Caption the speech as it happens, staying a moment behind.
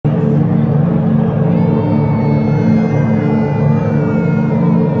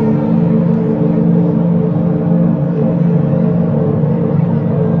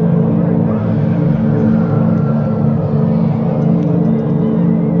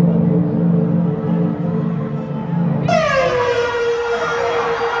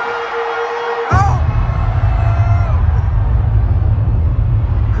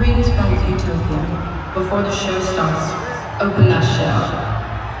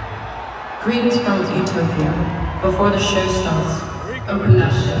Greetings from Utopia. Before the show starts, open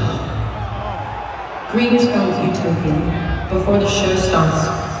that shit up. Greetings from Utopia. Before the show starts,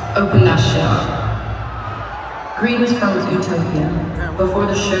 open that shit up. Greetings from Utopia. Before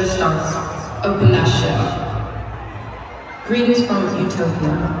the show starts, open that shit up. Greetings from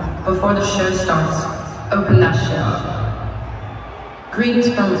Utopia. Before the show starts, open that shit up.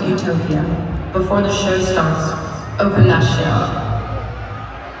 Greetings from Utopia. Before the show starts, open that shit up.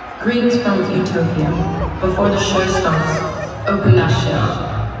 Greetings from Utopia. Before the show starts, open that shit up.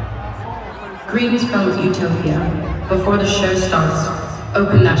 Greetings from Utopia. Before the show starts,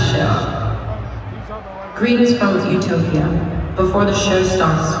 open that shit up. Greetings from Utopia. Before the show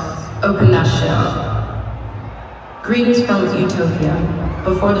starts, open that shit up. Greetings from Utopia.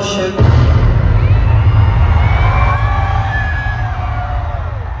 Before the show.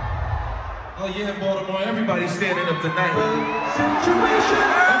 Oh yeah, Baltimore, everybody's standing up tonight. Situation.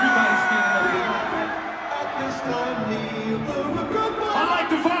 Everybody's standing up tonight. At this time, neither a good one. I like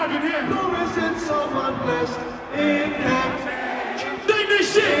the vibe in here. Nor is it someone blessed. It can't. Dig this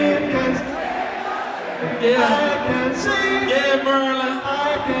shit. It can't. Yeah. I can sing. Yeah, Merlin. I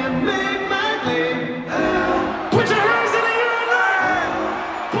can make my claim. Put your hands in the air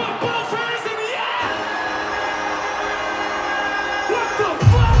now. Put both hands in the air. What the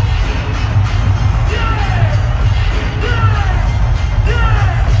fuck? Yeah. Yeah. Yeah.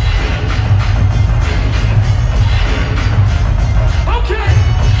 Okay.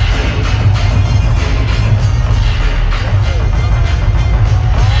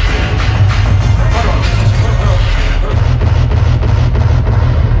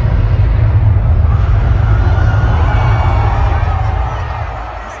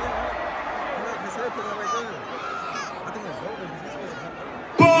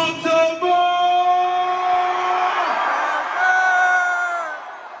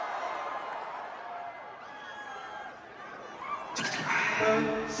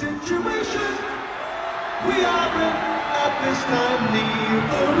 Situation. We are in at this time,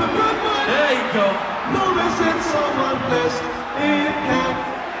 neither a good one. There you go. Nor is it someone blessed. It can't.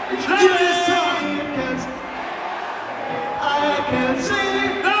 It can't. I can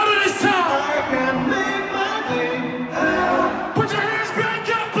sing. Louder this time. I can make my claim. Put your hands back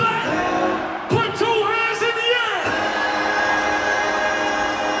up, black. Put two hands in the air.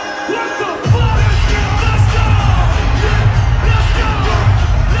 What the fuck? Let's go. Let's go. Let's go.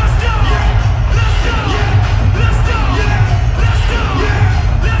 Let's go. Let's go. Let's go. Let's go.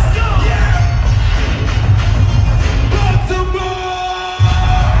 Let's go. Baltimore.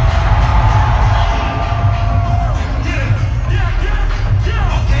 Yeah.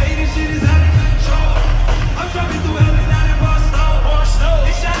 Okay, this shit is out of control. I'm driving through hell and not in Boston.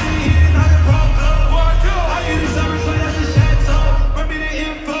 It's shining here, not in Brooklyn. I get this summer, so that's the chateau. Run me the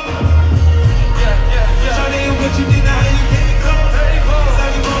info.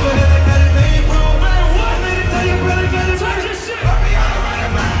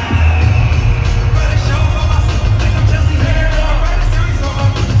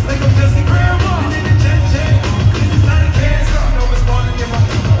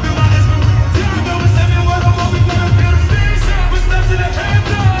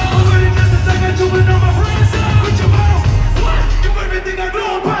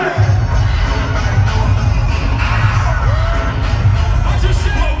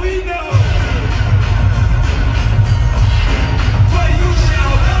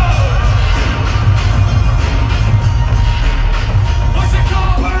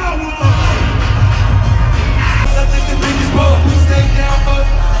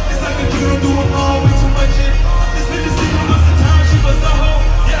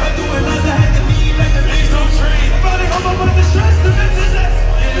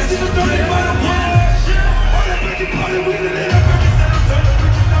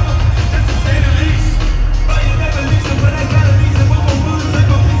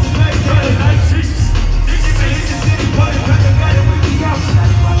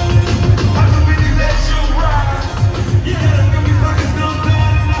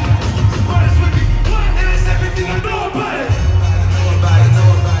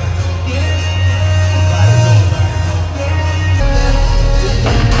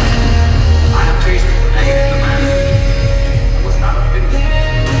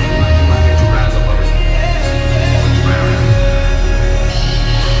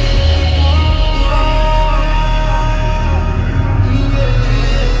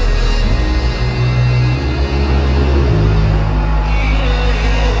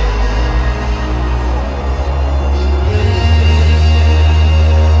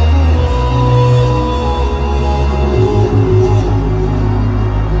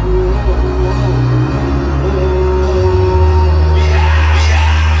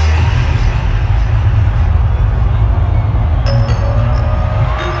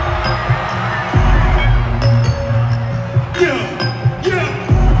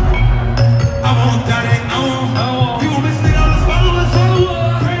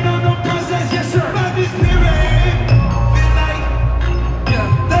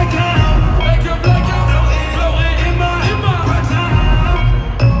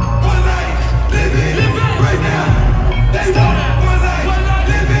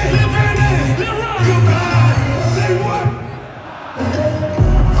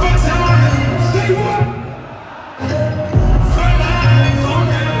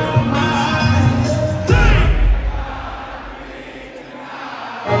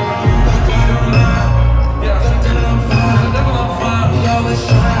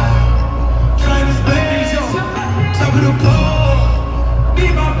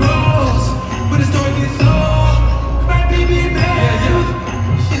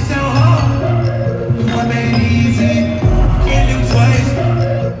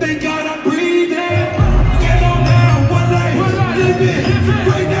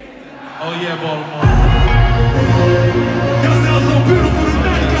 Baltimore. Y'all sound so beautiful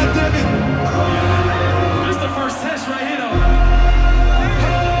tonight, goddammit. This the first test right here, though.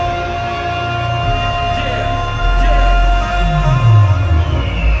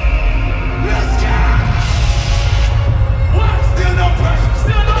 Let's go. What? Still no pressure.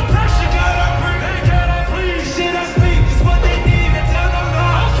 Still no pressure. Can I breathe? Hey, can I please? Shit I speak is what they need and tell them no.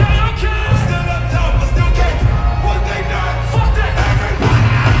 Okay, okay. I'm still up top, but still can't. What they not? Fuck that. Everybody.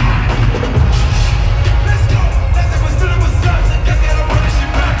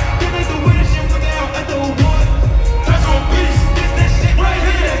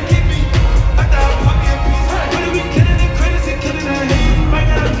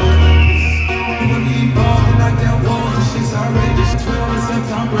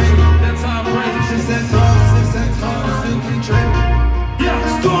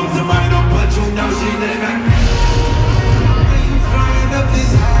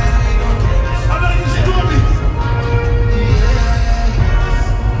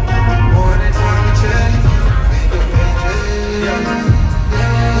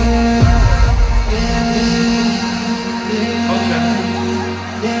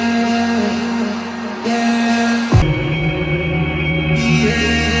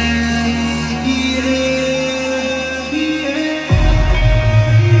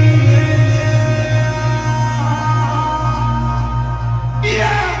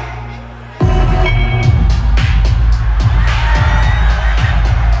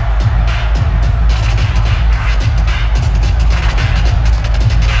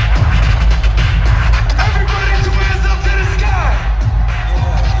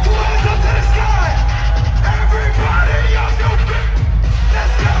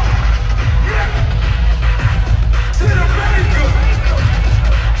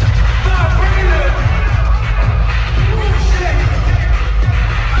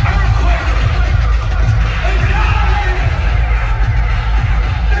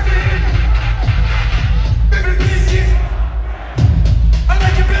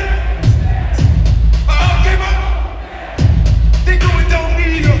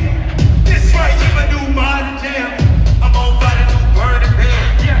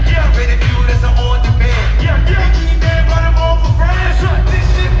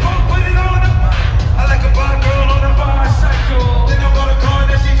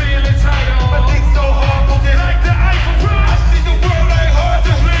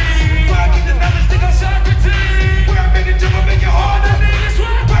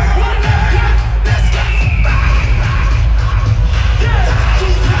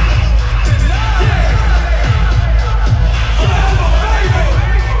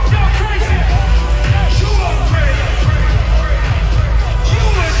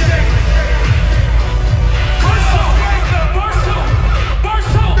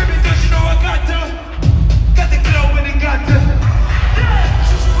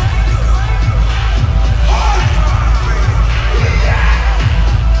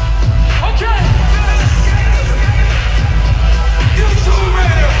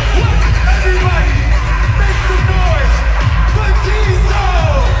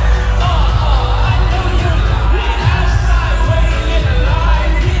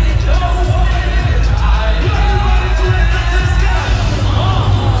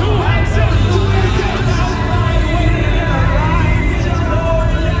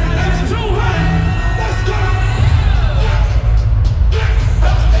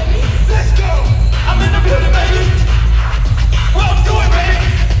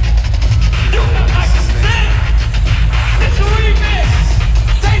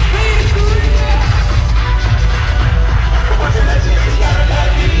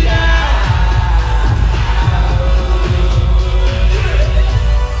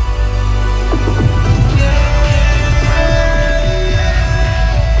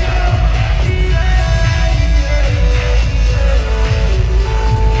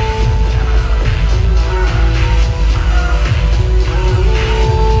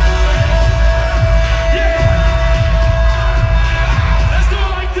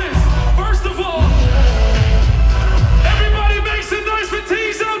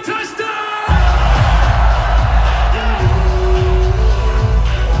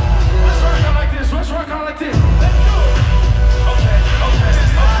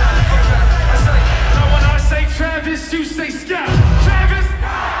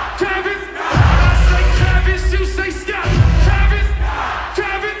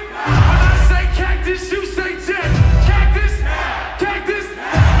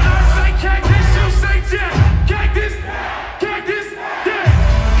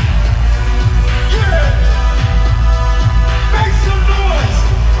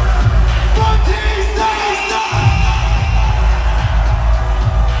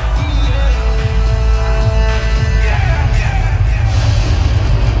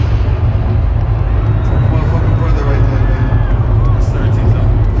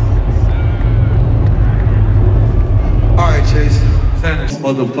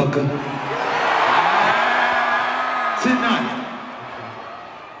 motherfucker. Tonight,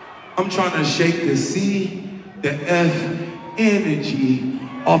 I'm trying to shake the C, the F energy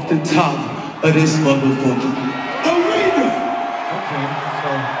off the top of this motherfucker. Arena! Okay,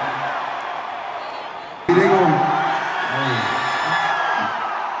 so... They going...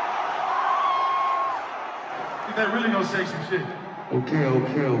 They really gonna shake some shit. Okay,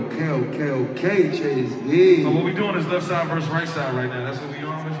 JSB. So what we doing is left side versus right side right now. That's what we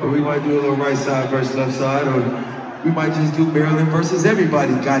on. Or we might do a little right side versus left side, or we might just do Maryland versus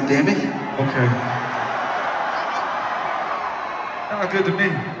everybody, goddammit. Okay. Sound good to me.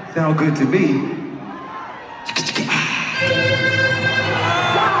 Sound good to me.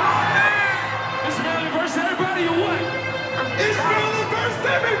 It's Maryland versus everybody or what? It's Maryland versus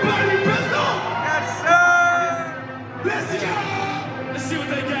everybody, pistol! Yes, sir. Let's go! Let's see what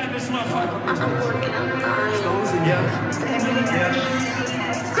they got in this motherfucker.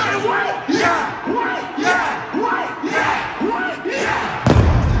 Say what? Yeah! What? Yeah! What? Yeah! What? Yeah!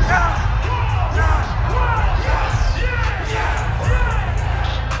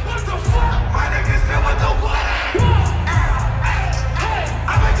 What the fuck? My niggas know what the what?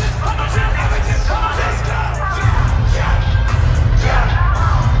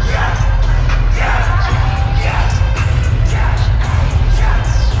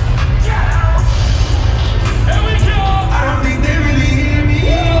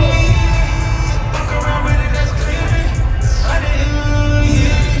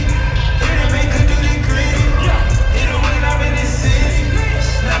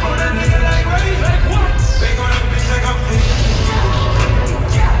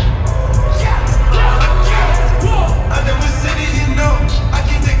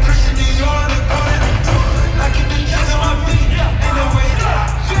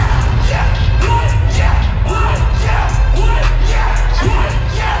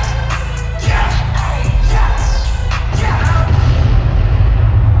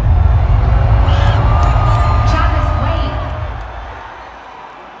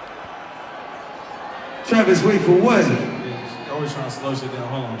 Travis, wait for what? You're always trying to slow shit down.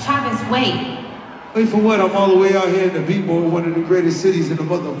 Hold on. Travis, wait. Wait for what? I'm all the way out here in the Baltimore, one of the greatest cities in the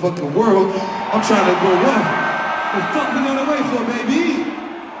motherfucking world. I'm trying to go up. The fuck we gonna wait for, baby?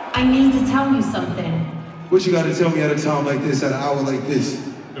 I need to tell you something. What you gotta tell me at a time like this, at an hour like this?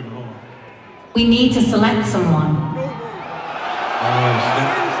 Hold on. We need to select someone.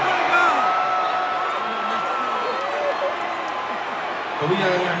 But we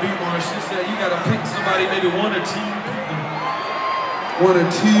out here in Baltimore, she said you gotta pick somebody, maybe one or two people. One or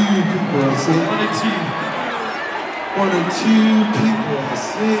two people, I see. One or two. One or two people, I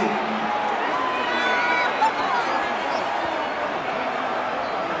see.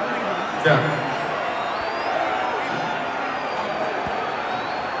 Yeah.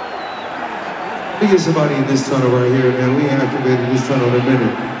 Let me get somebody in this tunnel right here, man. We ain't activated this tunnel in a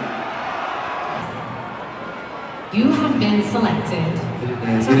minute. You have been selected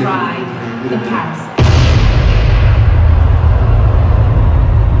to ride the Paris.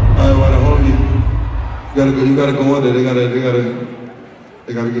 Alright, while I hold you, you gotta go under. They gotta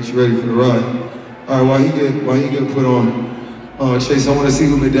get you ready for the ride. Alright, while he get put on, Chase, I wanna see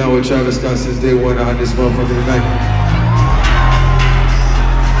who been down with Travis Scott since day one on this motherfucker tonight.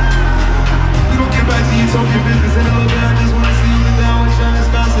 We gon' get back to Utopia business in a little bit. I just wanna see who been down with Travis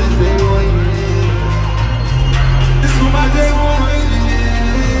Scott since day one. This is my day one.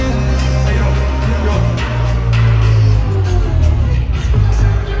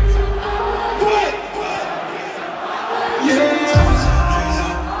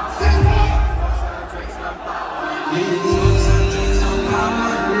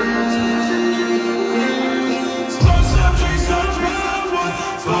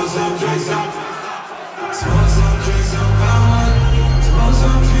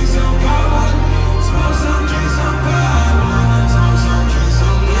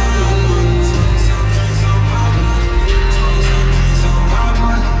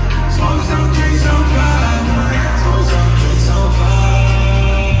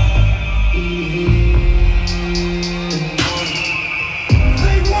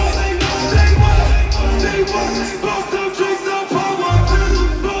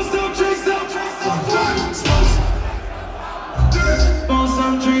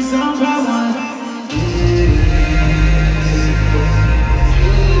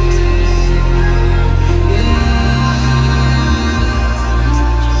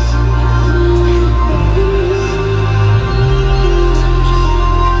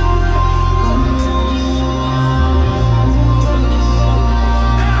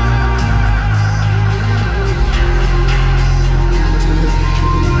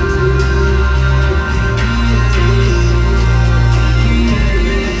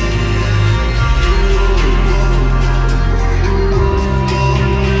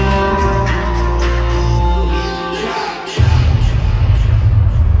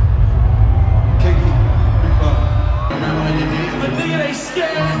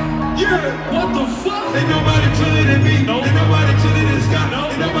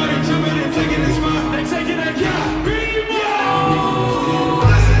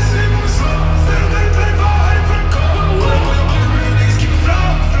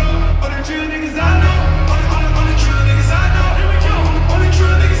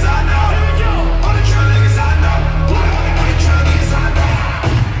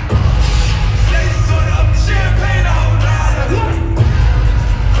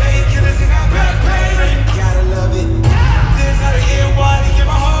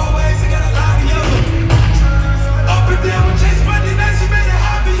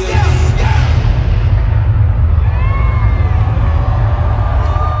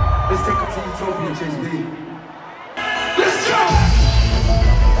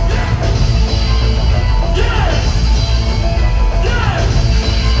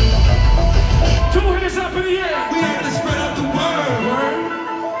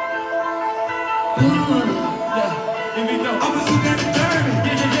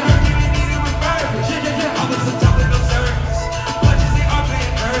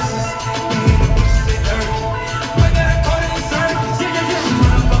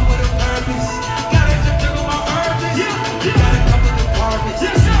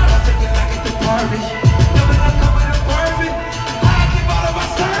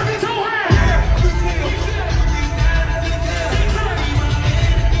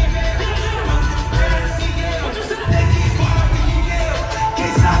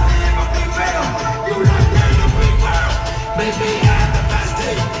 Meet me at the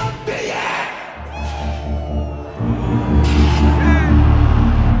festival.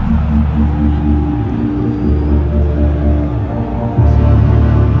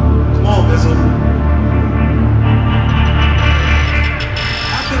 Come on, Bizzle.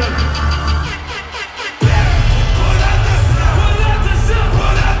 After the pull out the sun,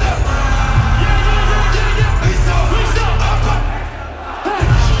 pull out the we so up,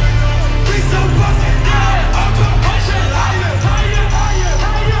 we so bustin' down, up, higher, higher, higher,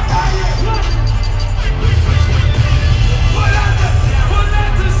 higher, higher. Pull out the sun, pull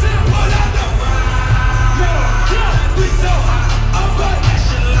out the sun, pull out the we so high, up,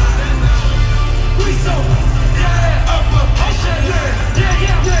 we so up,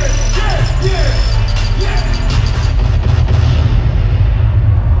 yeah.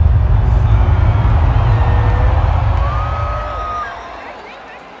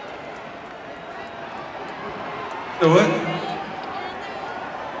 You know what?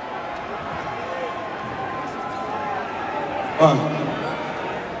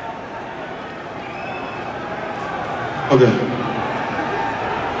 Okay.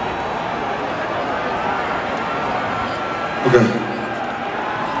 Okay.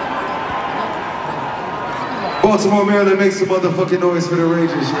 Baltimore, Maryland, make some motherfucking noise for the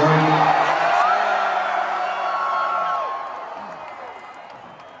Rangers, you know?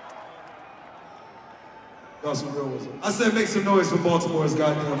 Y'all some real ones. I said make some noise for Baltimore's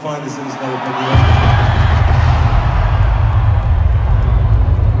goddamn finest in this motherfucker.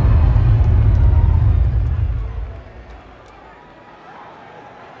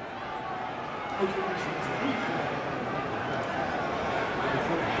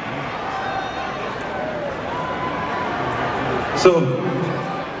 So,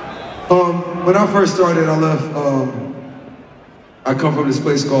 when I first started, I left, I come from this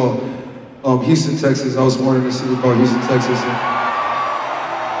place called Houston, Texas. I was born in a city called Houston, Texas. And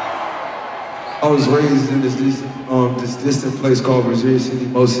I was raised in this distant place called Missouri City.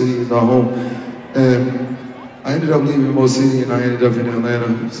 Mo City is our home. And I ended up leaving Mo City and I ended up in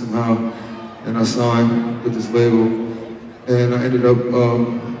Atlanta somehow. And I signed with this label. And I ended up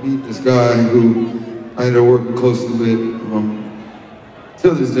meeting this guy who I ended up working closely with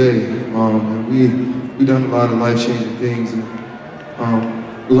till this day. And we done a lot of life-changing things. And,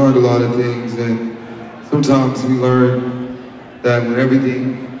 we learned a lot of things, and sometimes we learn that when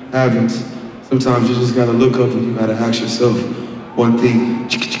everything happens, sometimes you just gotta look up and you gotta ask yourself one thing.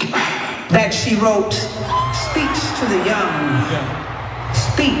 That she wrote, speech to the young,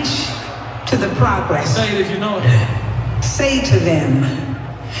 speech to the progress. Say it if you know it. Say to them,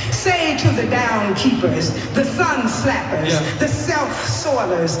 say to the down keepers, the sun slappers, the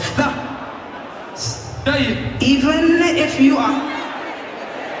self-soilers, even if you are,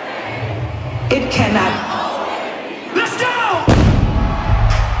 it cannot. Let's go!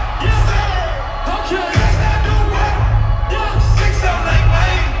 Yes, sir! Okay! Yes, I do what? Yeah! 6 up like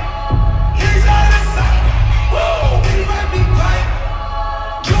Wayne. He's on the side. Whoa! He might be quiet.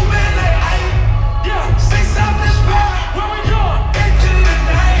 You been like ice. Yeah! 6 up this spot. Where we going? Into the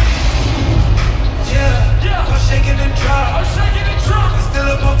night. Yeah! Yeah! I'm shaking the drum. I'm shaking the drum. I'm still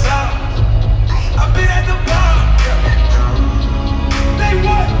up on top. I've been at the bar. They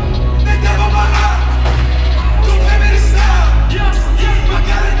what? They devil my eye.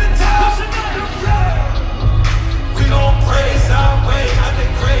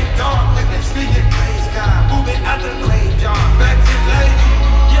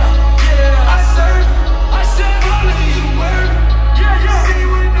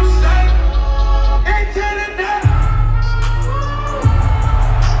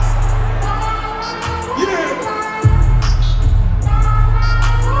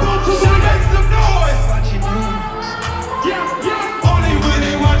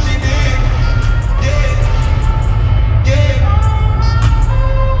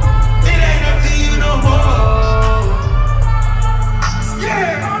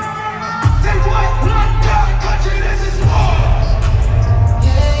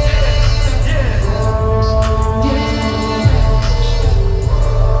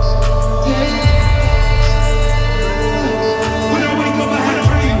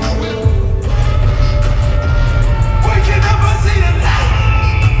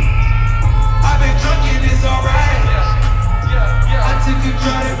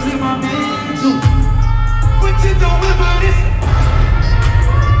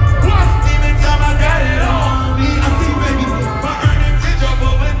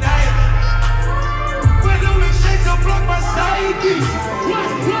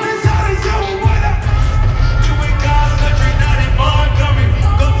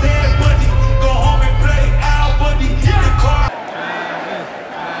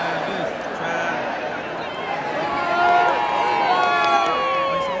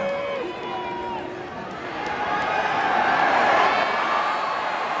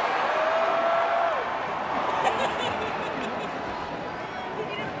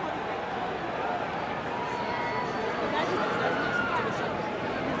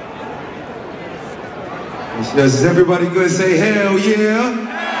 Yes, is everybody good? Say hell yeah.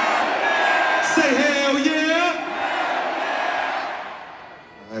 Say hell yeah.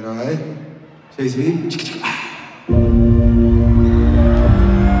 All right. Chase me.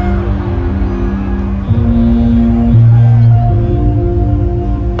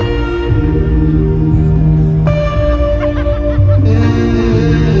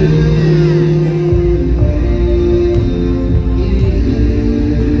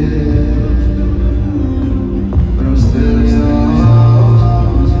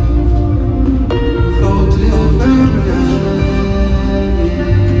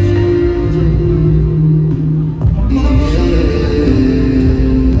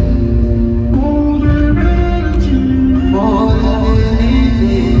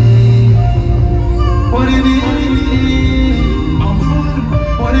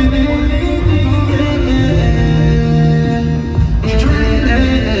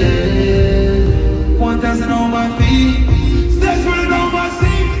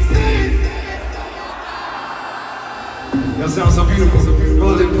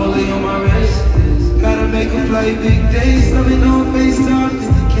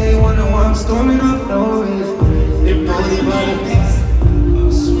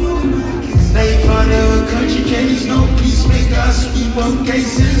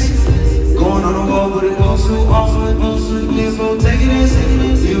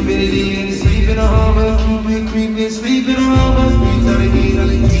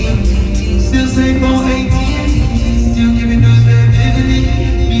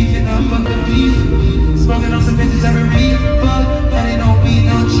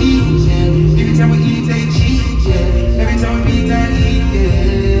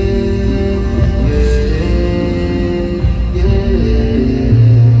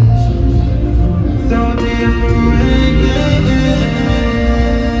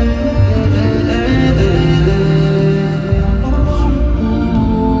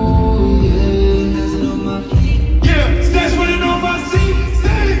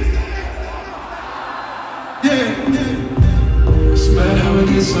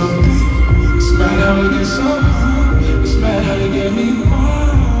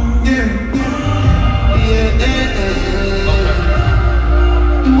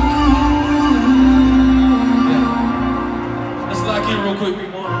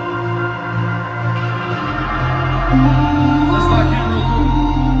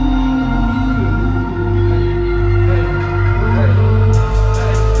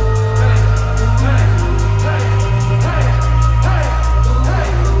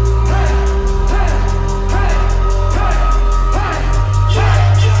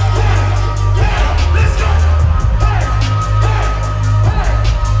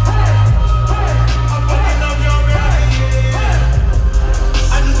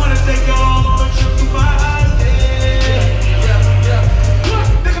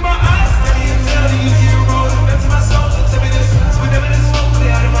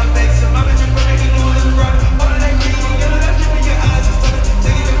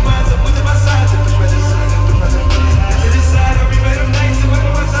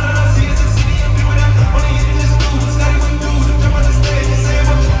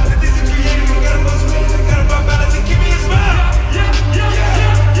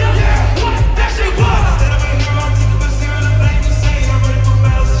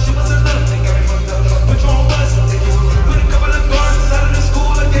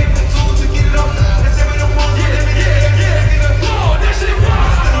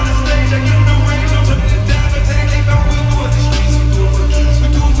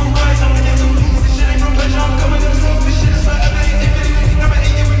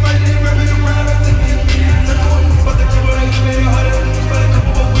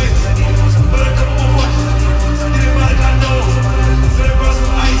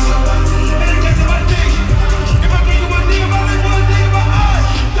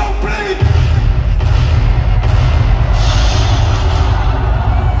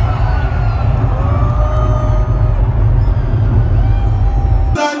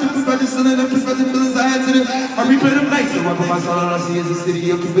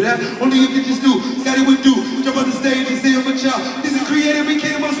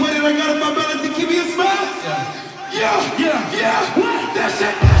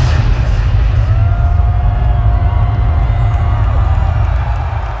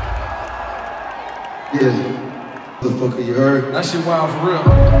 That shit wild for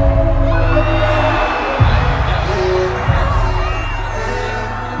real.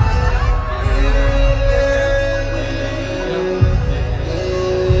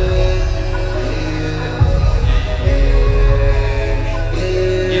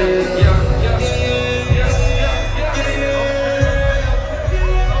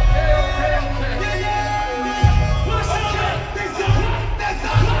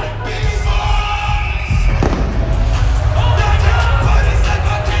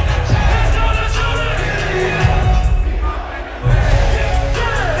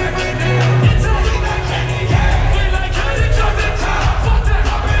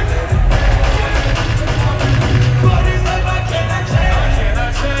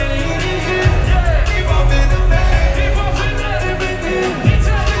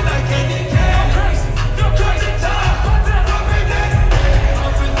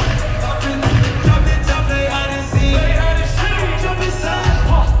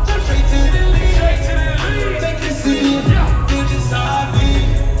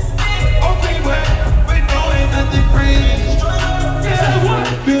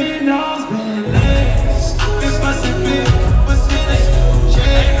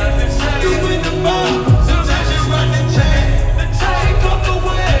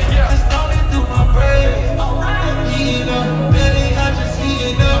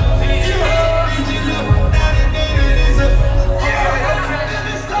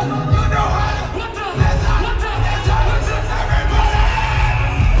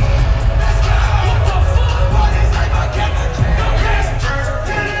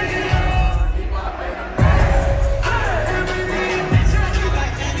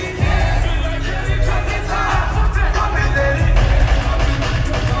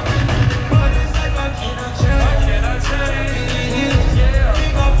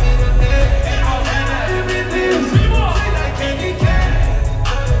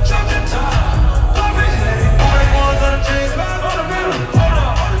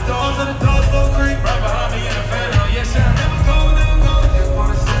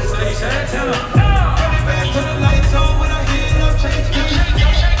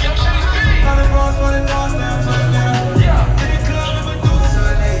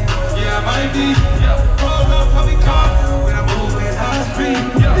 deep. Roll up, puppy car, when I move at high speed.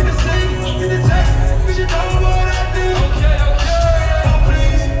 In the city, in the text, cause you know what I do. Oh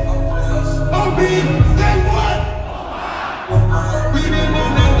please, oh me, say what? We been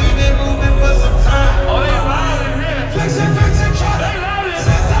moving for some time. Oh, they loud in here. Flexing, try to. They loud in here.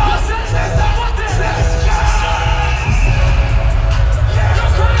 Let's go. What the hell? Let's go. Go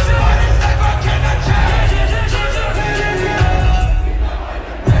crazy. What is that? I cannot change.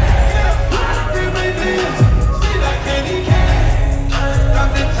 Sweet like candy cane. Drop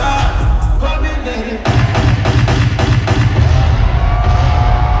the top, pop it later.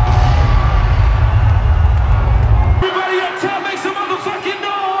 Everybody uptown, make some motherfucking noise.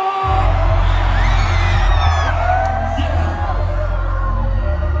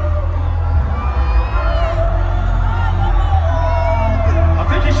 I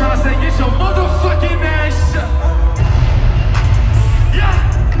think he's trying to say, get your motherfucking ass up. Yeah.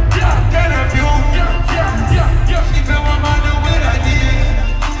 And if you she fill my mind up with ideas.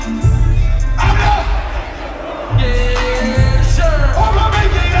 I'm up. Yeah, sure. Oh, my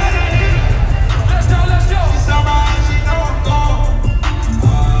make it out of here. Let's go. She saw my eyes, she know I'm gone.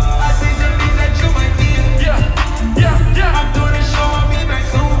 I see some things that you might feel. Yeah. I'm doing a show, I'll be back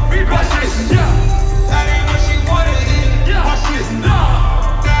soon. Watch this. Yeah. That ain't what she wanted to hear. Yeah. Watch this. No.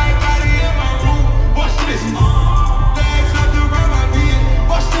 Everybody in my room. Watch this. Legs up around my beard.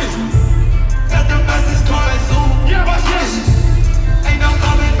 Watch this. Got the fastest car at Zoom. Yeah. Watch this. Ain't no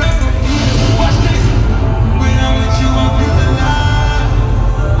coming back from me. Watch this. When I'm with you, I feel alive.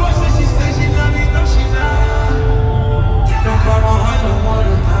 Watch this. She say she love me, no she not. Don't call on her, don't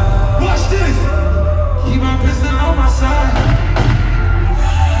wanna die. Watch this. Keep my pistol on my side.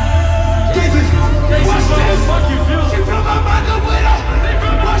 Jesus. Watch this. Fuck you, Phil. She fill my mind up with her.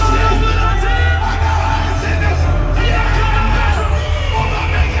 Watch this. I got eyes in this.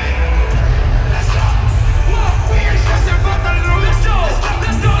 Let's go. We ain't stressing about the loot. Let's go.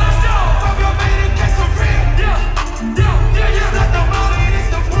 Pop your mate and get some real. Yeah. It's not the money, it's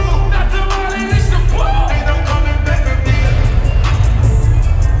the proof. Not the money, it's the ball. Ain't no coming back from me.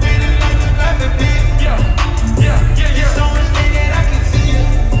 They didn't like to laugh at me. Yeah. So much hate that I can see it.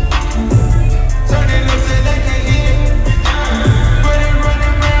 Turn it up so they can hear it. Running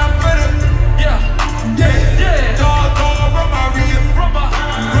round, put it. Yeah. Dog, run my rear.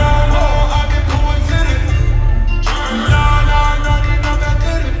 Roll, I've been going to the. No, they know back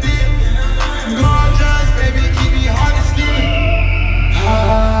to the beat. Gorgeous, baby, keep me hard to steal.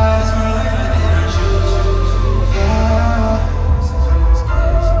 It's my life, I didn't choose.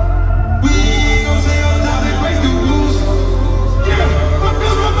 We ain't gon' say all time and break the rules. I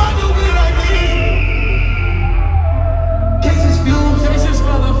feel reminded with ideas. Cases fumes. This is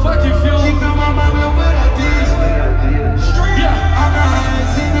motherfucking She Phil. fill my mind up with ideas. Yeah. I'm the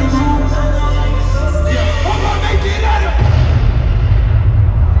highest in the room. Hope I make it out of.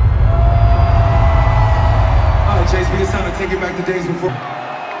 All right, Chase, it's time to take it back to days before.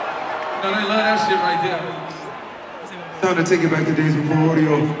 No, they love that shit right there. Time to take it back to days before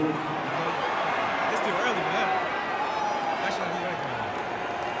rodeo. It's too early for that. That should be right there.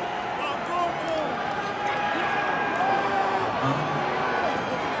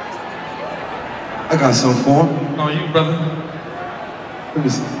 I got some for him. Oh, you, brother. Let me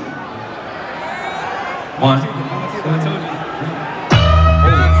see. One. I told you.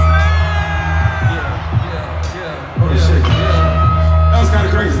 Yeah. Oh shit. That was kind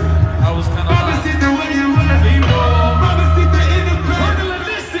of crazy. I was kind of Mama see the way you wanna be more. Mama see the independent.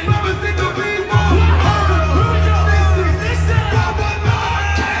 Mama see the be more. Listen. Mama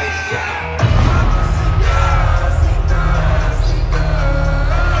not patient.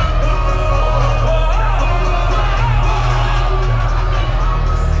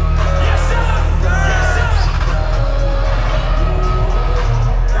 Yes, sir.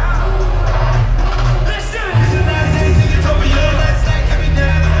 Listen. It's a nice day to Utopia. Let's stack every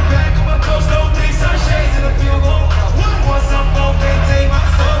day.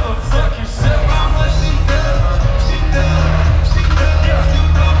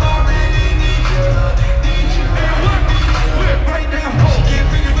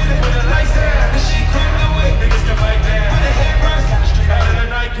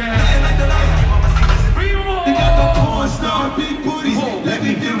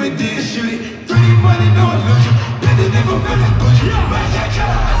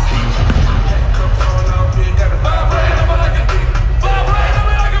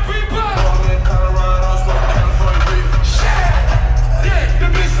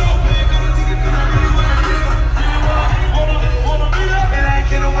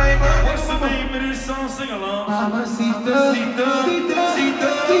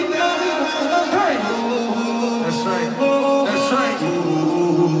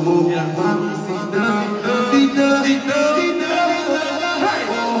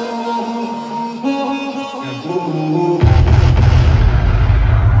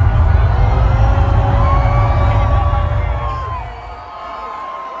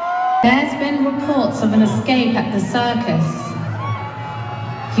 reports of an escape at the circus.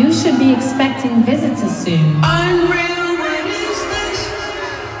 You should be expecting visitors soon. Unreal, what is this?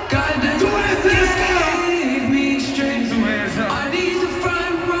 God gave me strength. Are these the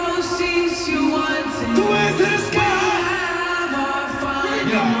front row seats you wanted? Who is this guy? Have our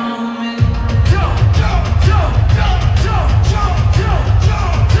final moment.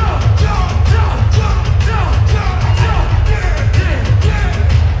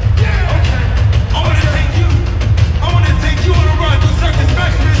 Circus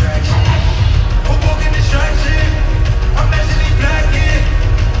Maximus, a walking distraction.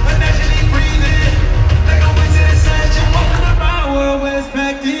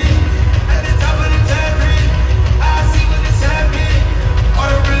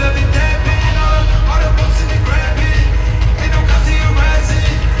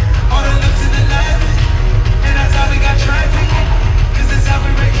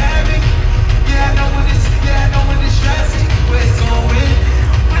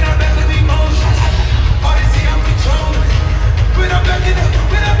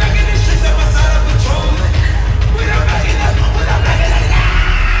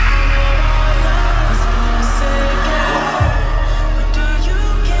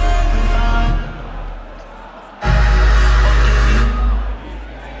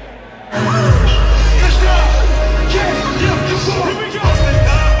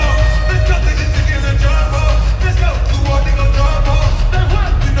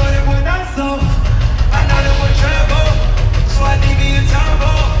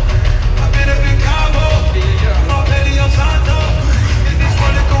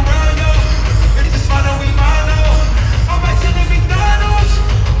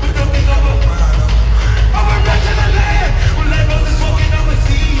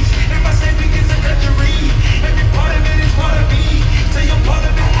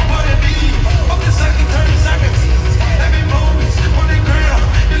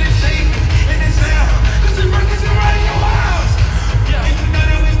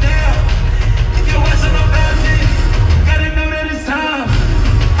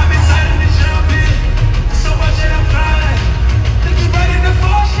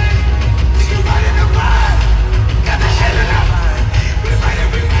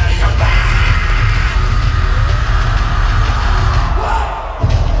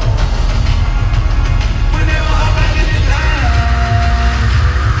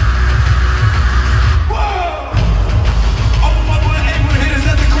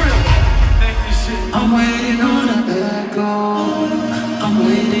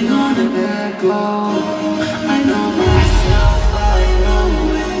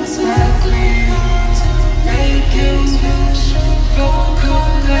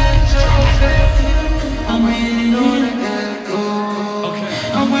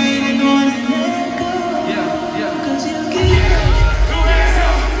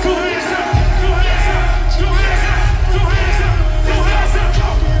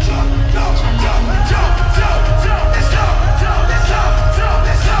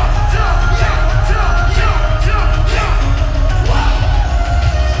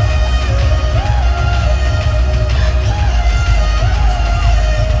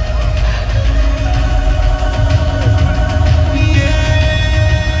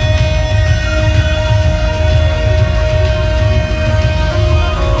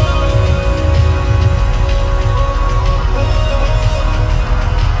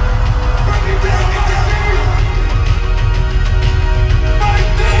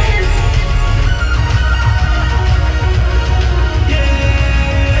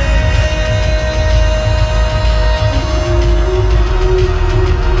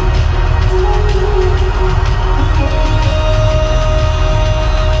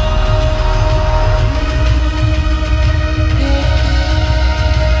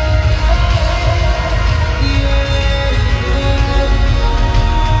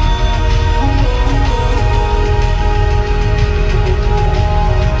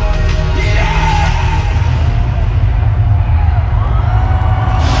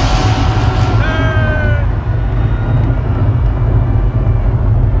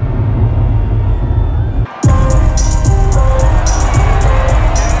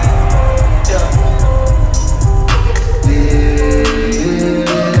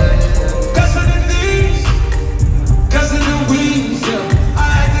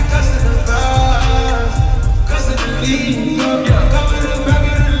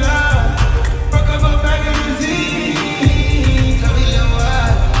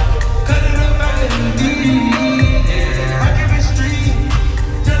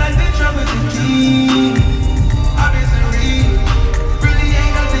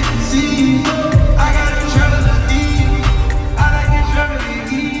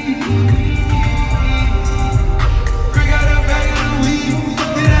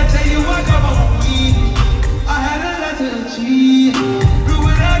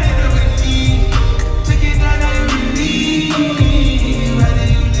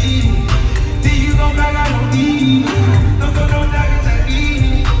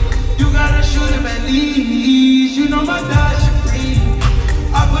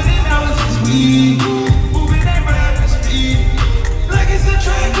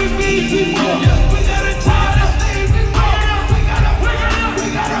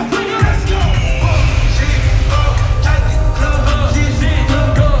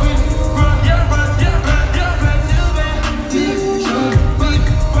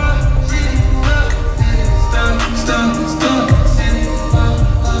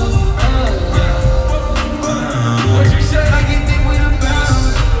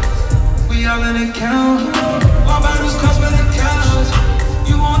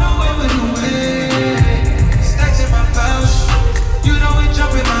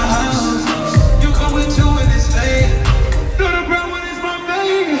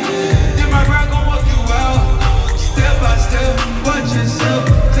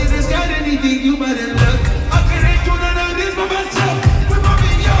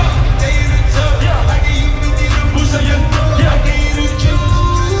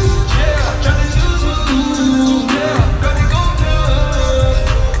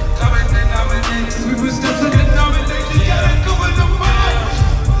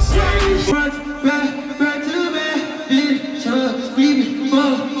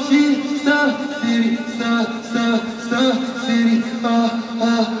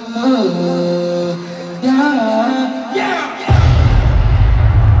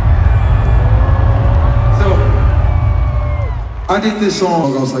 I did this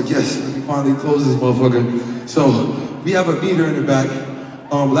song, I was like, yes, let me finally close this motherfucker. So, we have a meter in the back.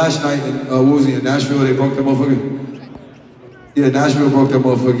 Last night, in, what was it, in Nashville, they broke that motherfucker? Yeah, Nashville broke that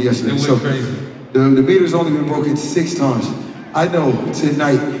motherfucker yesterday. It went crazy. The meter's only been broken 6 times. I know,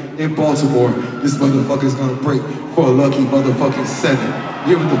 tonight, in Baltimore, this motherfucker's gonna break for a lucky motherfucking 7.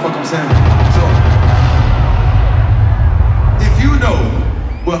 You hear what the fuck I'm saying? So, if you know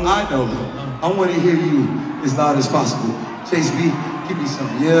what I know, I wanna hear you as loud as possible. Chase B, give me some,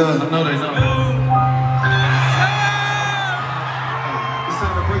 yeah. I know they know. It's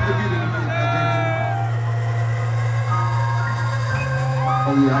time to break the beat in the night.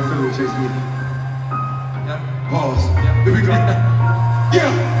 Oh yeah, I feel it, Chase B. Pause. Yeah. Here we go.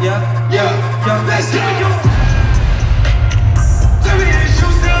 Yeah. Let's go. Tell me this, you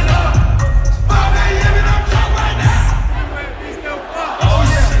still up. 5 a.m. and I'm drunk right now. Oh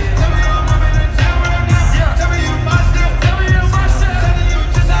yeah. Tell me I'm in the town right now. Yeah. Tell me you myself. Tell me you myself. Tell me you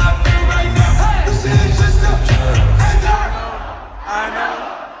just how I feel right now. Hey. This shit is just a and dark. I know.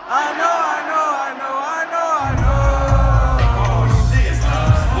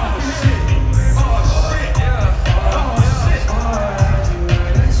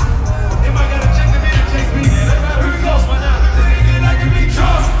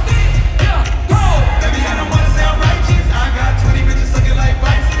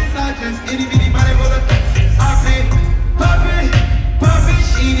 Itty bitty body roller. I been poppin'.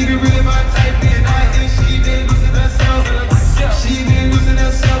 She ain't even really my type, and I hear she been losing herself. She been losing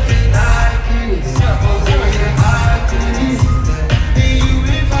herself, and I get it. Oh yeah, I get it. And you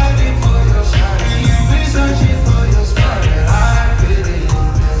been fighting for your shot, and you been searching for your spot, and I feel it.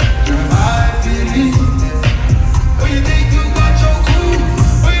 I feel it. Oh, you think you got your cool?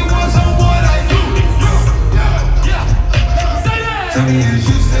 Oh, you want someone like you? Yeah. Say that. Tell me is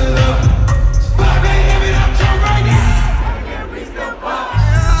you still up?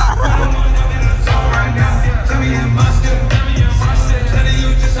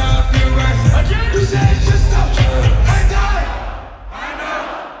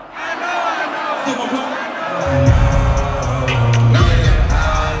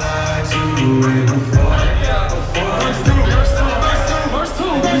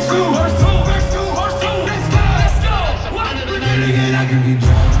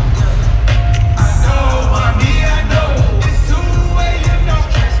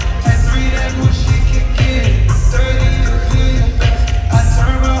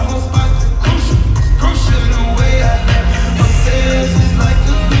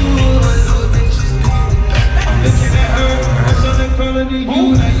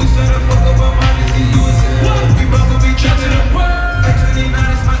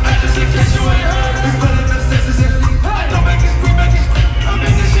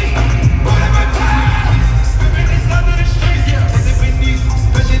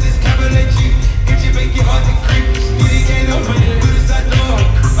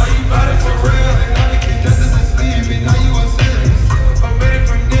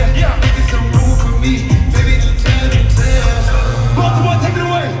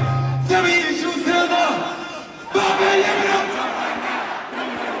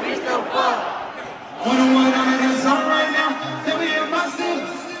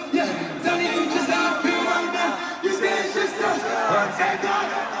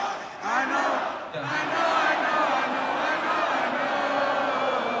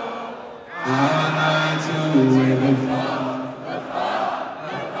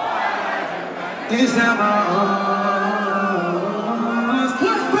 Is that my arms?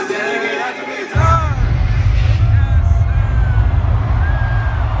 But then again, I can be done.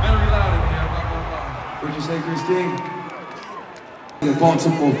 Very loud in here, I'm not gonna lie. What'd you say, Christine? In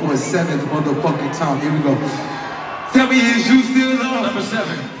Baltimore for a 7th motherfucking time. Here we go. Tell me, is you still up? Number 7.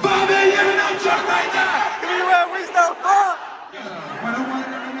 5 a.m. and I'm drunk right now. Give me where we still fuck. When I'm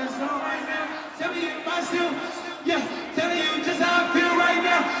wondering in this song right now, tell me if I still, yeah, telling you just how I feel right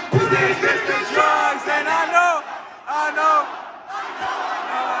now. Cause there's Drugs, and I know.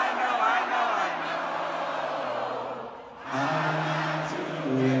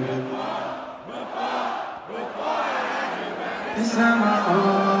 It's not my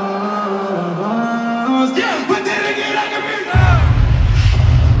arms. Yeah, but then again, I can be done.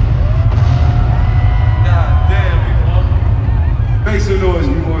 God damn, people. Make some noise,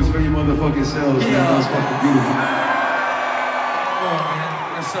 you boys, for your motherfucking selves. Man, that was fucking beautiful. Oh, man.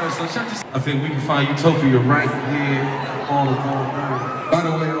 Yes, sir. So check this. I think we can find Utopia right here on the phone. By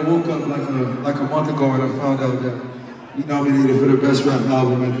the way, I woke up like a month ago and I found out that we nominated for the best rap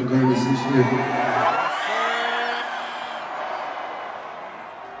album at the Grammys this year.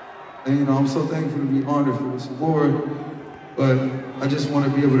 And you know, I'm so thankful to be honored for this award. but I just want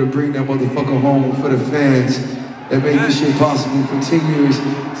to be able to bring that motherfucker home for the fans that made this shit possible for 10 years,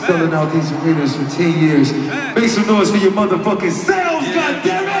 selling out these arenas for 10 years. Make some noise for your motherfucking selves,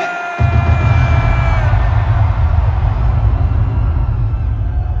 goddammit!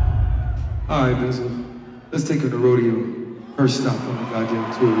 Alright, Bizzle, let's take her to rodeo. First stop on the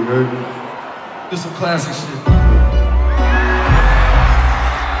goddamn tour, you heard? Do some classic shit.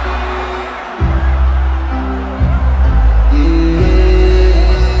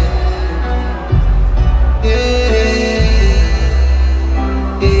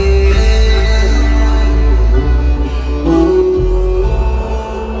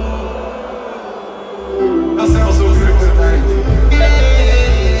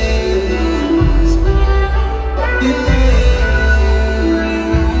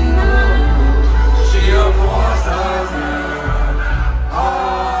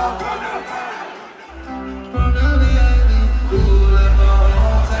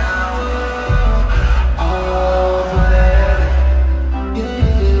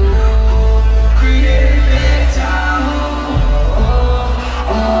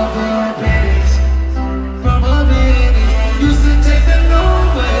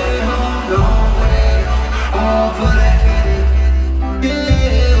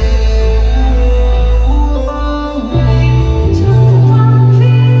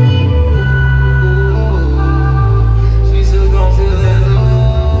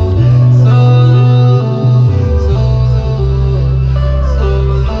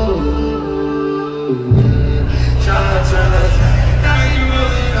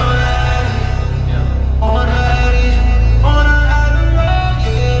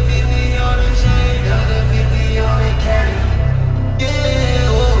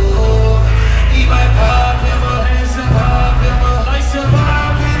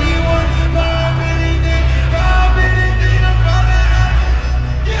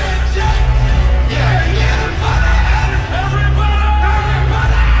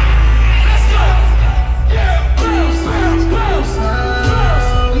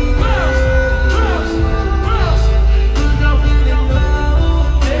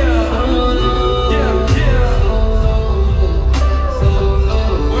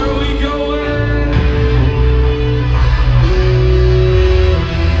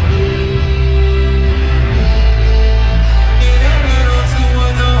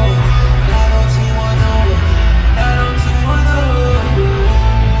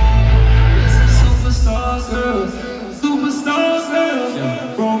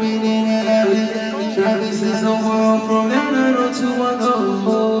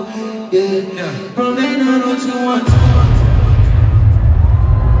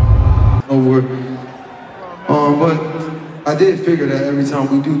 But I did figure that every time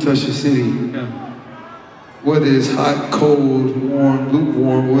we do touch the city, whether it's hot, cold, warm,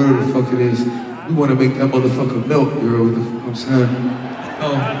 lukewarm, whatever the fuck it is, we want to make that motherfucker melt, you know what I'm saying?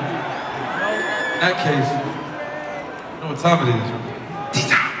 Oh, in that case, you know what time it is?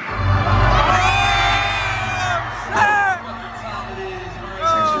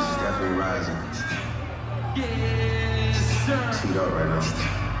 Tensions is definitely rising. Teed up right now.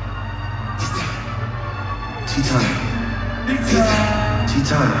 Tea time. Tea time. Tea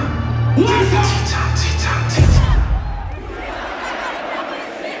time. Tea time. Tea time. Tea time.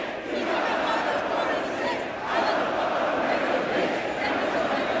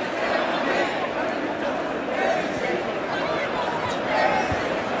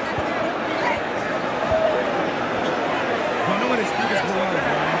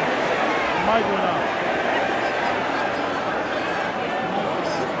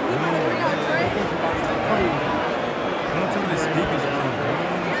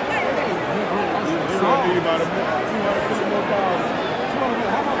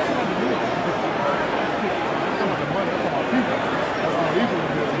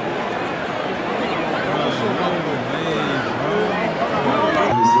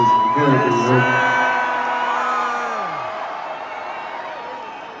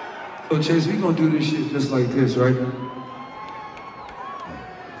 So Chase, we gonna do this shit just like this, right?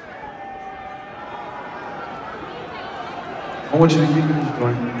 I want you to give me this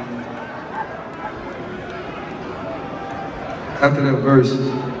joint. After that verse,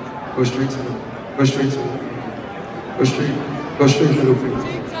 go straight to the, go straight to the, go straight to the thing.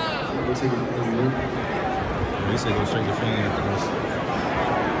 Go take it. They say go straight to Fang after this.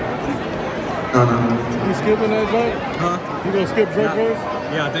 No. You skipping that joint? Huh? You gonna skip Drake verse?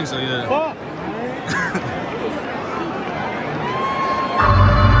 Yeah, I think so, yeah. Fuck!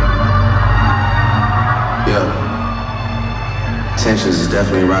 Yeah. Tensions is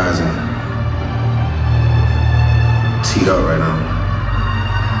definitely rising. teed up right now.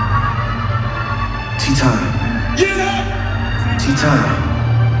 Tea time. Yeah. Tea time.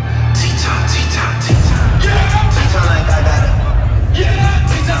 Tea time, tea time, tea time. Yeah. Tea time like I got it. Yeah.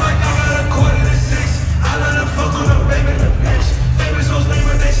 Tea time like I got a 5:45. I let her fuck on the baby the bitch. Famous hoes name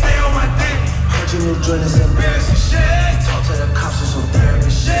but they stay on my dick. Heard your new joint is embarrassing shit. Talk to the cops on some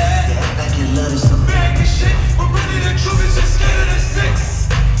therapy shit. They act like you love this some American shit. But really the truth is just scared of the six.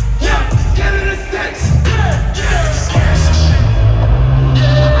 Yeah. Scared of the six. Yeah. Yeah. Scared of some shit.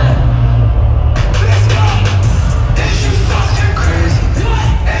 Let's go. Is you fucking crazy?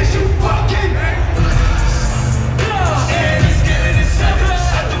 Is you fucking? And it's getting to 7.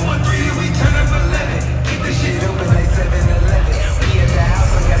 After 1, 3, we turn up 11. Keep the shit open like 7-Eleven. We at the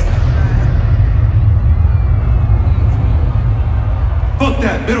house, I got. Fuck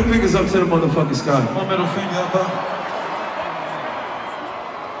that. Middle fingers up to the motherfucking sky. One middle finger up,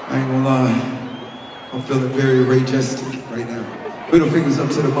 I ain't gonna lie. I'm feeling very Ray-gestic right now. Middle fingers up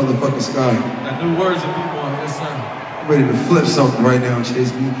to the motherfucking sky. That new words of people on this side. I'm ready to flip something right now,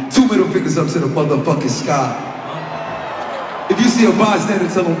 Chase me. 2 middle fingers up to the motherfucking sky. If you see a bystander,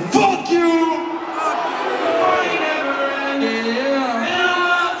 tell them, fuck you!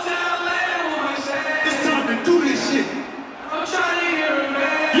 It's time to do this shit.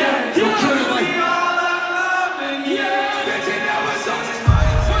 Yeah, yo, kill it like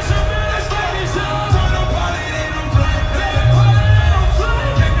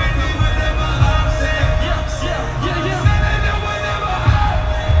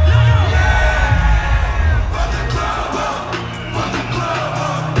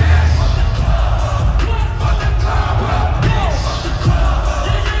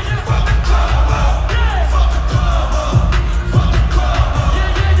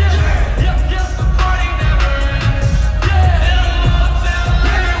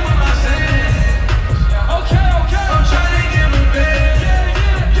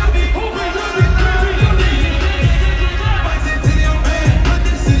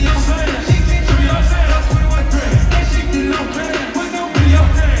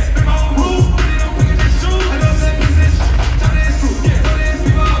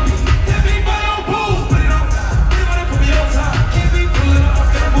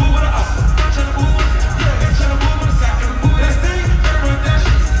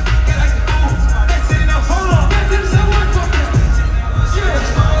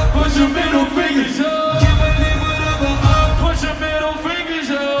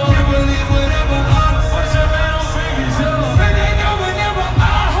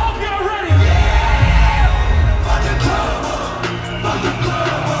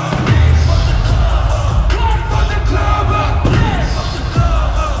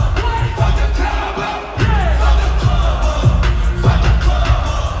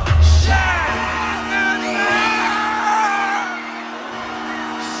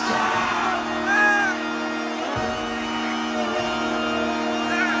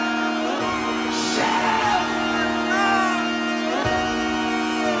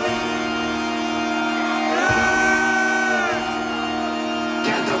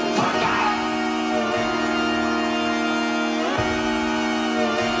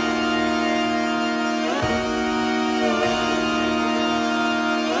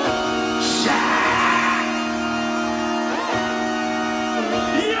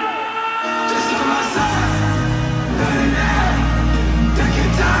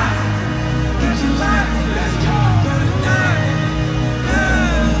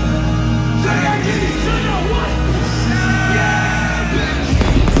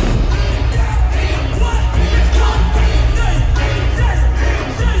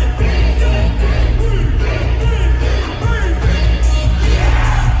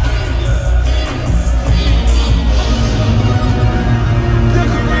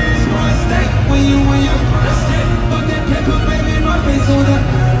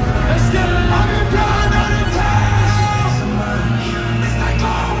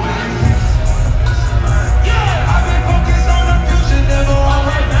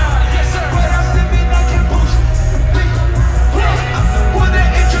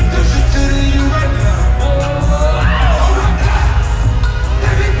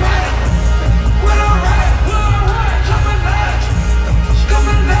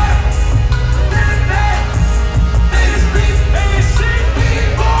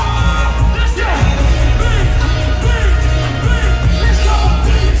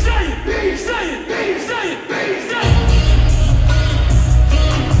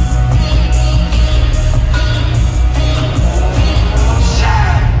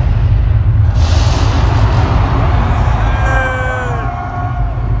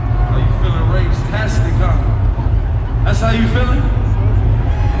How you feeling?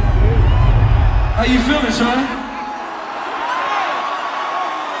 How you feeling, Sean?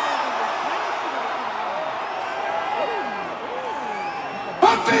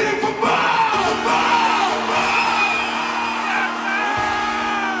 I'm feeling for more.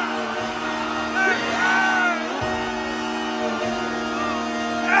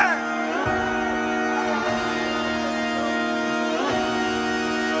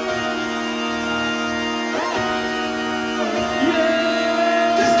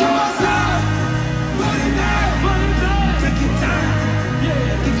 Just come outside, run it down, take your time,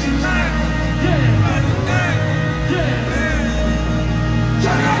 get your life, run it down,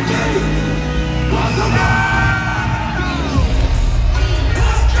 Johnny, I get it. What's the matter?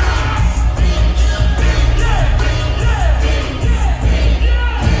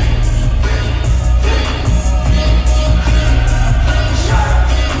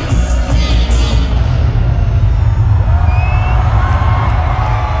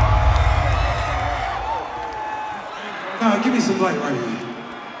 Nah, give me some light right here.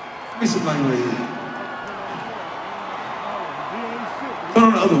 Give me some light right here. Turn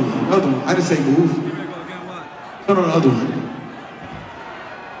on the other one, the other one. I didn't say move. Turn on the other one.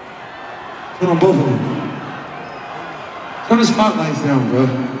 Turn on both of them. Turn the spotlights down, bro.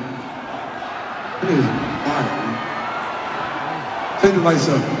 It is fire, man. Take the lights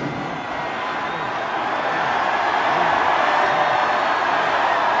up.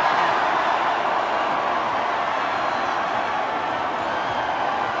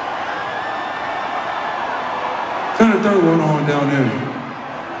 Turn the third one on down there.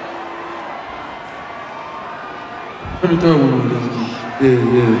 Turn the third one on down there.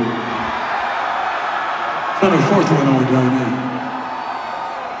 Yeah. Turn the fourth one on down there.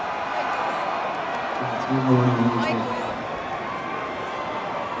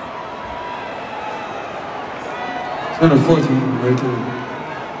 Turn the fourth one on right there.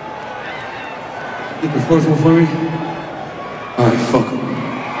 Get the fourth one for me? Alright, fuck him.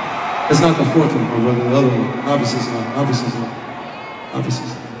 It's not the fourth one, my brother, the other one. Opposite side, opposite side. Opposite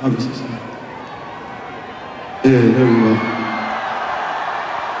side, opposite side. Yeah, there we go.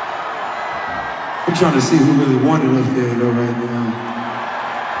 I'm trying to see who really wanted up there though right now.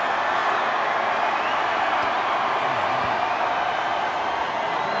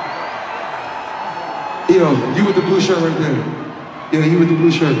 Yo, you with the blue shirt right there. Yeah, you with the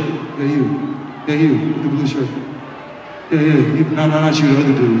blue shirt. Yeah, you. Yeah, you with the blue shirt. Yeah, you, no, not you, the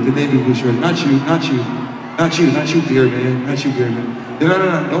other dude, the navy blue shirt. Not you, beard man, not you, beard man. No,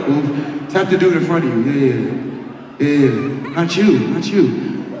 don't move. Tap the dude in front of you, yeah. Not you.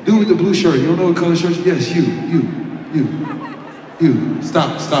 Dude with the blue shirt, you don't know what color shirt? Yes, you.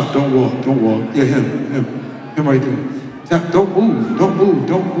 Stop, don't walk. Yeah, him right there. Tap, don't move, go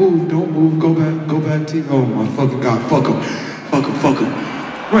back to, oh my fucking God, fuck him.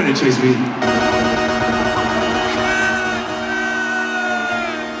 Run and chase me.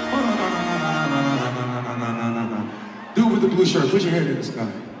 The blue shirt, put your hand in the sky.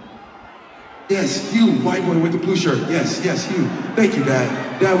 Yes, you, white boy with the blue shirt. Yes, you. Thank you, Dad.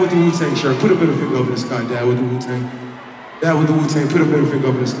 Dad with the Wu-Tang shirt. Put a middle finger up in the sky, Dad with the Wu-Tang. Dad with the Wu-Tang, put a middle finger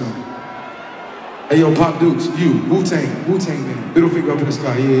up in the sky. Hey, yo, Pop Dukes, you, Wu-Tang man. Middle finger up in the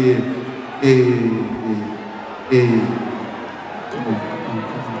sky, yeah.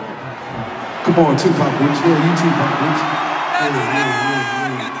 Come on, two Pop Dukes. Yeah, you two Pop Dukes.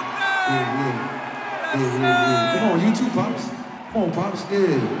 Yeah. Come on, you too, Pops. Come on, Pops. Yeah.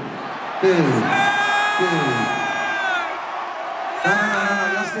 No.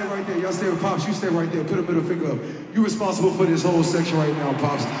 Y'all stay right there. Y'all stay with Pops. You stay right there. Put a middle finger up. You're responsible for this whole section right now,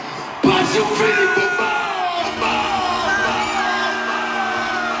 Pops. Pops, you feeling for more.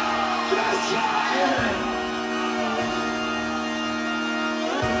 That's right.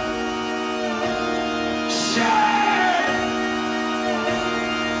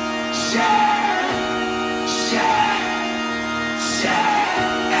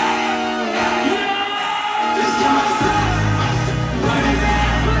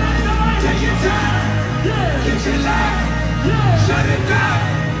 Shut it down.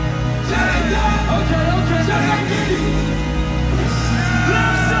 Okay. Shut it down.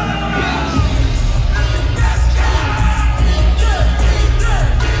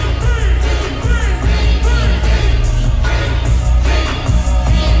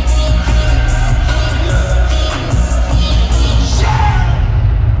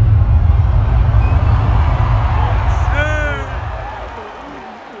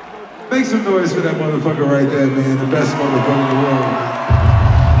 Make some noise for that motherfucker right there, man. The best motherfucker in the world, man.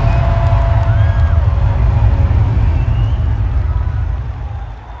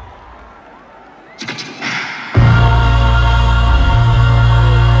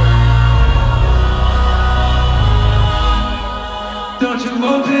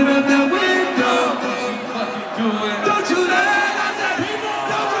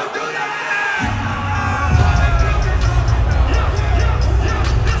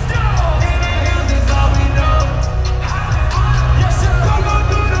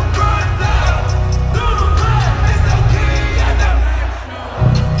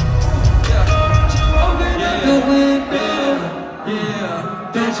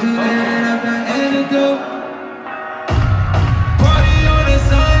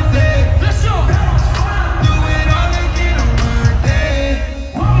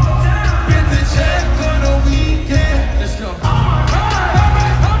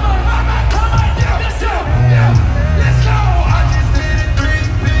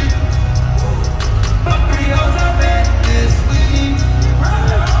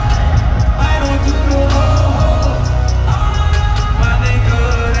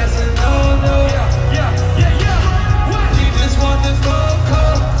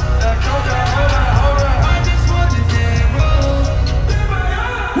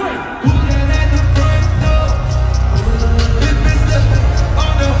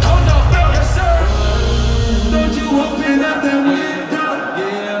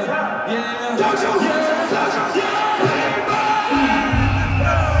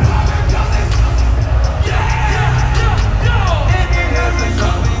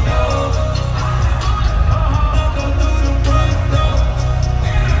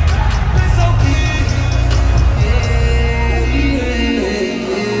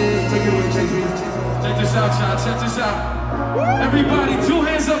 check this out. Everybody, 2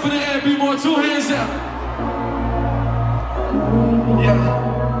 hands up in the air, be more, 2 hands up. Yeah,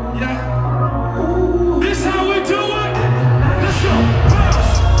 yeah. This how we do it. Let's go.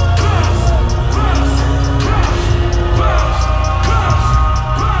 Bounce, bounce, bounce, bounce, bounce, bounce, bounce, bounce,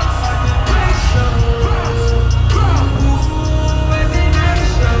 bounce.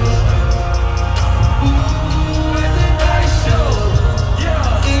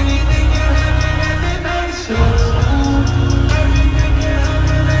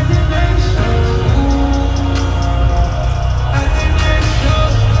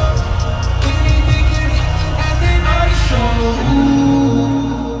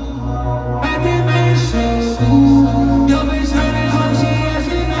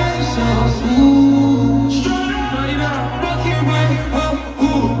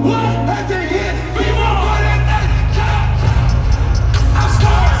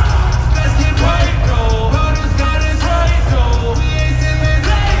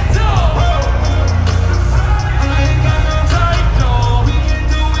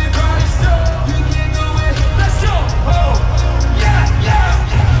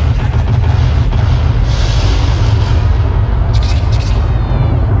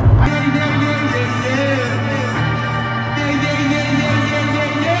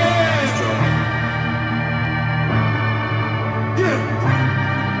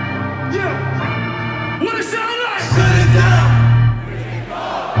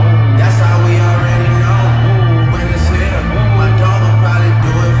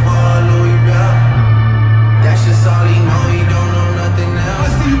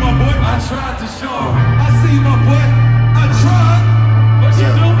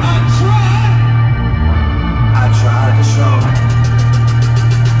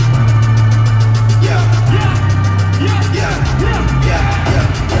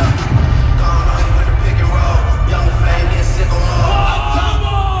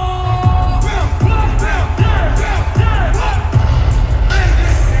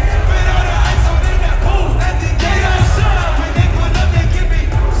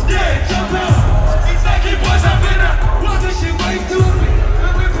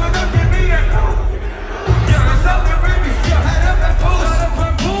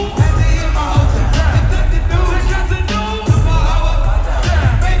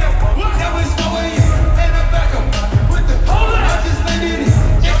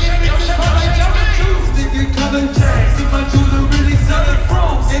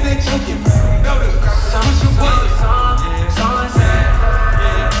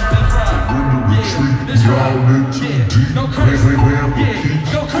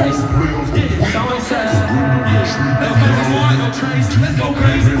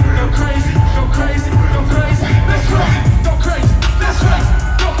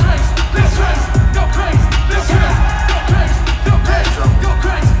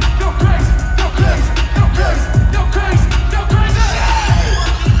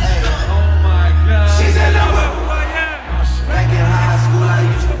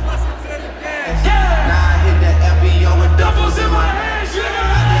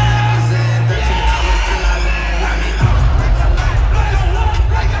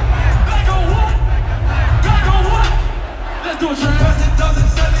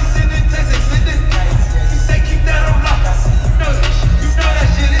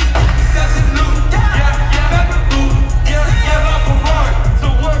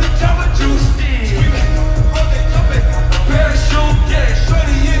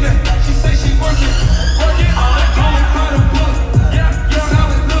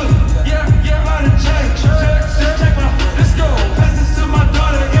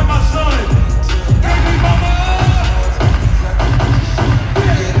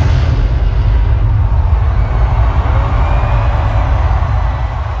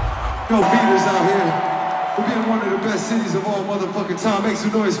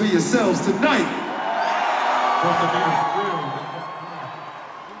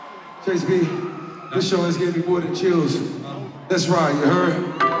 This show has given me more than chills. That's right, you heard?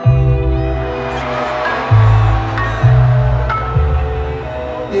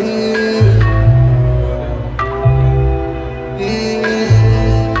 Yeah.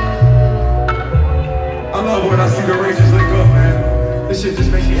 I love when I see the Rangers link up, man. This shit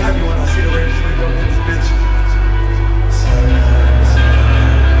just makes me happy when I see the Rangers link up in this bitch.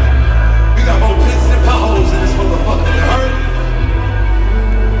 We got more pits and potholes in this motherfucker, you heard?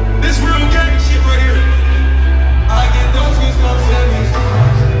 This real gang shit right here. I get those goosebumps every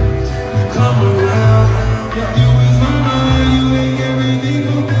time you come around. You is my mind, you make everything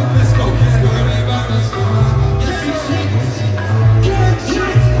go down. Let's go, everybody, let's go. Yes, it's shit. Get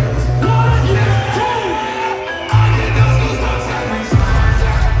shit. 1, 2.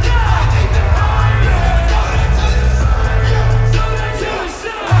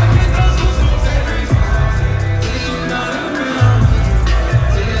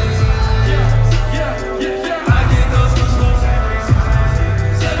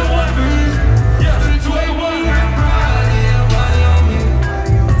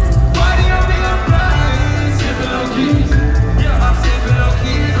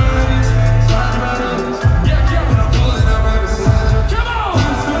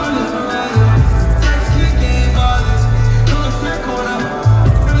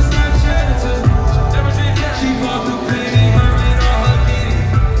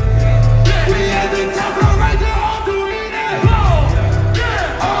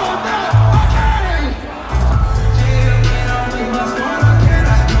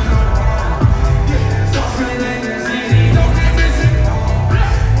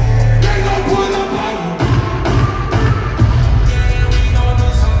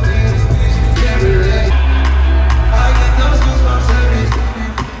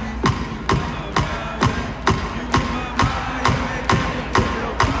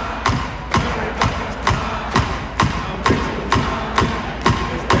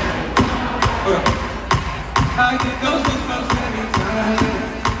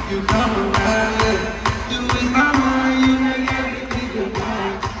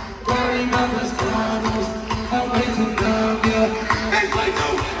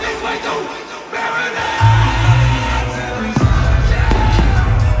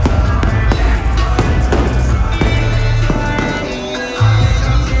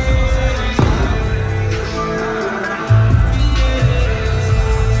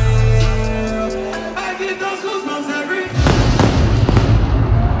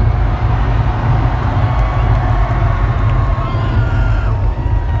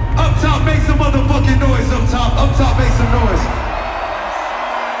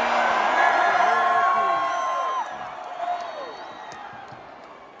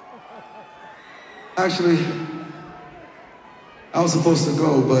 Actually, I was supposed to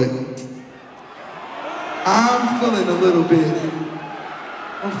go, but I'm feeling a little bit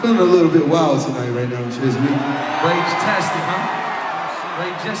wild tonight right now, Chase B. Rage-tastic, huh?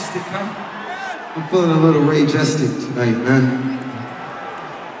 Rage-tastic, huh? I'm feeling a little rage-tastic tonight, man.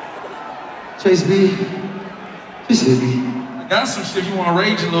 Chase B, just hit me. I got some shit you wanna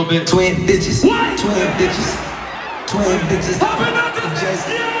rage a little bit. Twin bitches. What? Twin bitches. Twin bitches. Popping up the Just-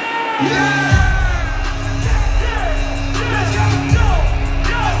 yeah! Let's go, go!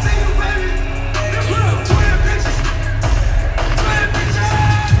 Y'all see you, baby! It's real, twin bitches! Twin bitches!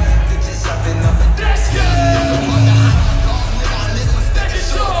 Bitches up and up. Let's go! Take it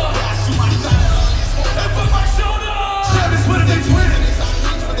short! And put my shoulder! Travis, what are they twins?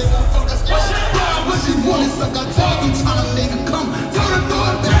 What's your problem? What you want?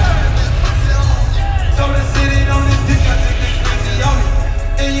 So the city on this dick, I take it crazy on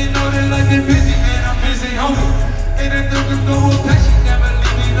it. And you know that life is busy, man, I'm busy on it. And the niggas know what passion, never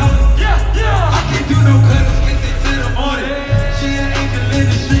leave me lonely. Yeah! I can't do no cutters, get it to the morning. She an angel in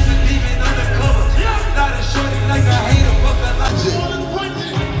the streets and demon undercover. Not a shorty like I hate her, fuck her like shit.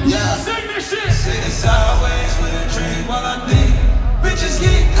 Sing this shit! Sitting sideways with a drink while I think. Bitches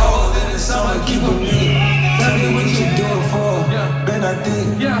get cold in the summer, keep them neat. Tell me what you do it for. Ben, I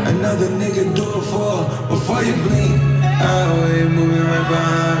think another nigga do it for. Before you blink, highway moving right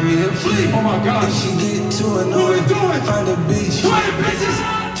behind me, hit fleet. Oh my God. If she get too annoyed, find a beach. Twin bitches!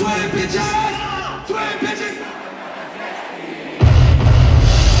 Twin bitches. Twin bitches!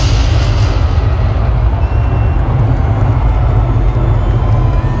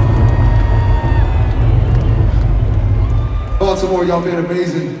 Baltimore, y'all been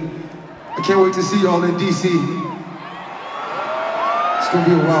amazing. I can't wait to see y'all in DC. It's gonna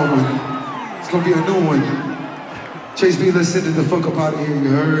be a wild one. It's gonna be a new one. Chase B, let's send it the fuck up out of here, you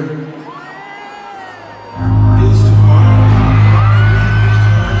heard?